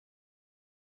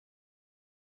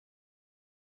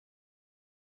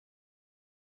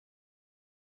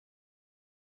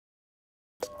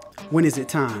When is it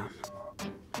time?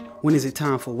 When is it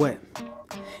time for what?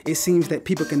 It seems that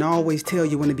people can always tell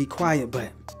you when to be quiet,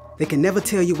 but they can never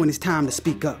tell you when it's time to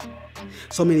speak up.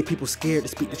 So many people scared to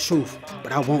speak the truth,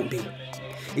 but I won't be.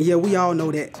 And yeah, we all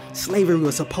know that slavery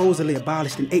was supposedly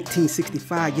abolished in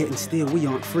 1865, yet and still we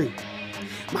aren't free.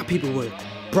 My people were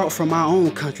brought from our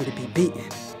own country to be beaten,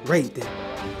 raped, and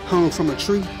hung from a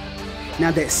tree.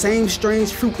 Now that same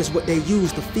strange fruit is what they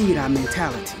use to feed our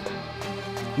mentality.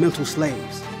 Mental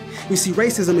slaves. You see,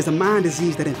 racism is a mind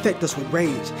disease that infects us with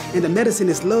rage. And the medicine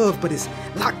is love, but it's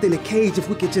locked in a cage. If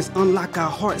we could just unlock our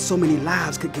hearts, so many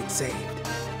lives could get saved.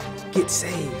 Get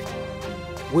saved.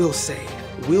 We'll save.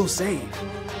 We'll save.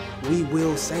 We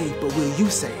will save, but will you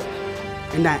save?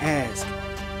 And I ask,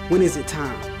 when is it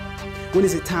time? When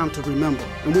is it time to remember?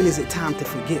 And when is it time to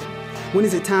forget? When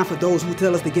is it time for those who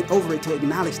tell us to get over it to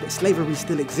acknowledge that slavery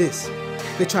still exists?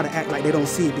 They try to act like they don't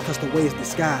see it because the way it's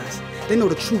disguised. They know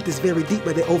the truth is very deep,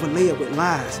 but they overlay it with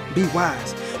lies. Be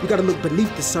wise. We gotta look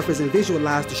beneath the surface and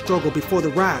visualize the struggle before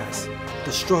the rise.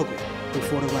 The struggle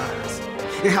before the rise.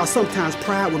 And how sometimes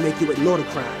pride will make you ignore the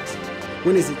cries.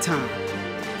 When is it time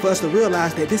for us to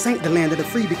realize that this ain't the land of the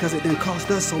free because it done cost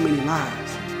us so many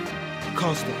lives?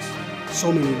 Cost us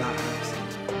so many lives.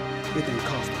 It done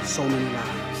cost us so many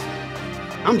lives.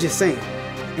 I'm just saying,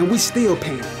 and we still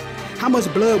paying. How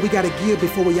much blood we gotta give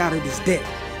before we out of this debt?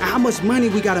 And how much money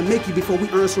we gotta make you before we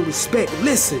earn some respect?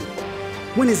 Listen,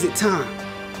 when is it time?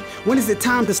 When is it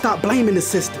time to stop blaming the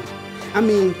system? I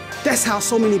mean, that's how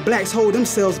so many blacks hold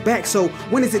themselves back, so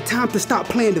when is it time to stop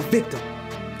playing the victim?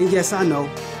 And yes, I know,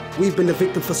 we've been the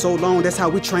victim for so long, that's how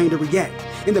we train to react.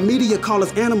 And the media call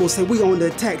us animals, say we on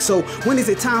the attack, so when is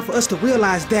it time for us to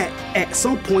realize that at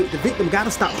some point the victim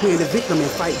gotta stop playing the victim and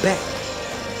fight back?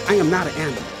 I am not an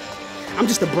animal. I'm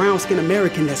just a brown-skinned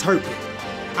American that's hurting.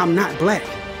 I'm not black.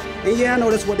 And yeah, I know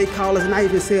that's what they call us, and I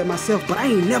even say it myself, but I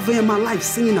ain't never in my life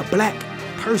seen a black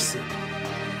person.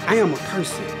 I am a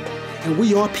person, and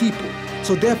we are people.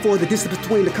 So therefore, the distance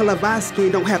between the color of our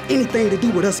skin don't have anything to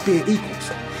do with us being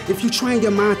equals. If you train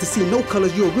your mind to see no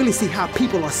colors, you'll really see how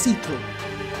people are see-through.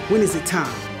 When is it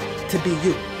time to be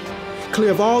you?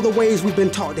 Clear of all the ways we've been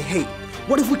taught to hate.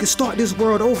 What if we could start this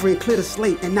world over and clear the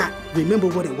slate and not remember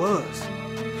what it was?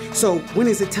 So when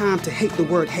is it time to hate the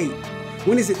word hate?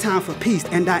 When is it time for peace?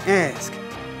 And I ask,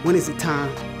 when is it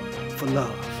time for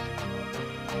love?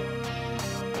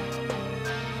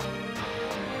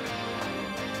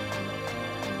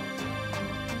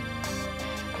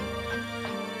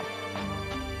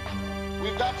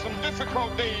 We've got some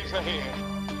difficult days ahead,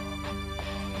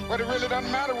 but it really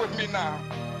doesn't matter with me now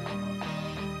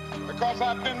because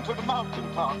I've been to the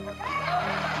mountaintop.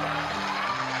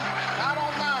 I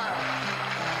don't mind.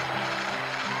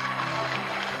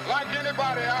 Like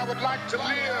anybody, I would like to live.